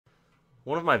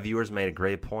One of my viewers made a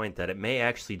great point that it may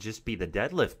actually just be the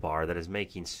deadlift bar that is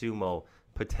making sumo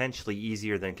potentially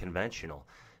easier than conventional.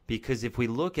 Because if we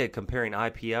look at comparing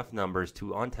IPF numbers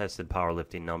to untested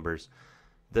powerlifting numbers,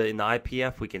 in the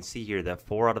IPF we can see here that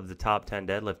 4 out of the top 10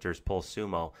 deadlifters pull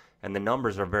sumo, and the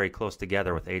numbers are very close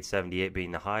together, with 878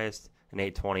 being the highest and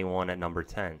 821 at number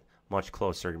 10, much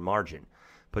closer margin.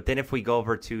 But then if we go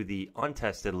over to the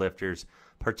untested lifters,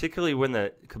 particularly when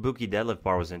the Kabuki deadlift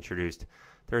bar was introduced,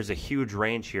 there's a huge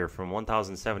range here from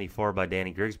 1,074 by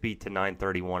Danny Grigsby to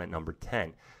 931 at number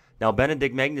 10. Now,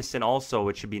 Benedict Magnuson also,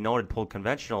 it should be noted, pulled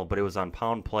conventional, but it was on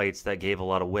pound plates that gave a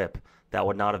lot of whip. That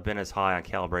would not have been as high on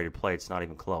calibrated plates, not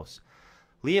even close.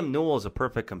 Liam Newell is a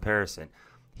perfect comparison.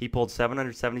 He pulled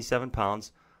 777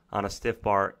 pounds on a stiff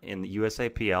bar in the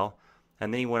USAPL,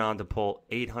 and then he went on to pull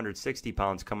 860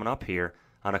 pounds coming up here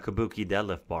on a Kabuki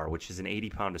deadlift bar, which is an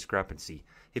 80-pound discrepancy.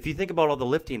 If you think about all the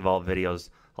lifting vault videos,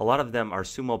 a lot of them are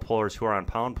sumo pullers who are on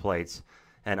pound plates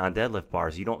and on deadlift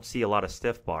bars. You don't see a lot of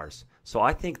stiff bars. So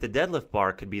I think the deadlift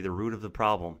bar could be the root of the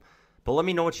problem. But let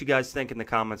me know what you guys think in the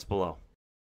comments below.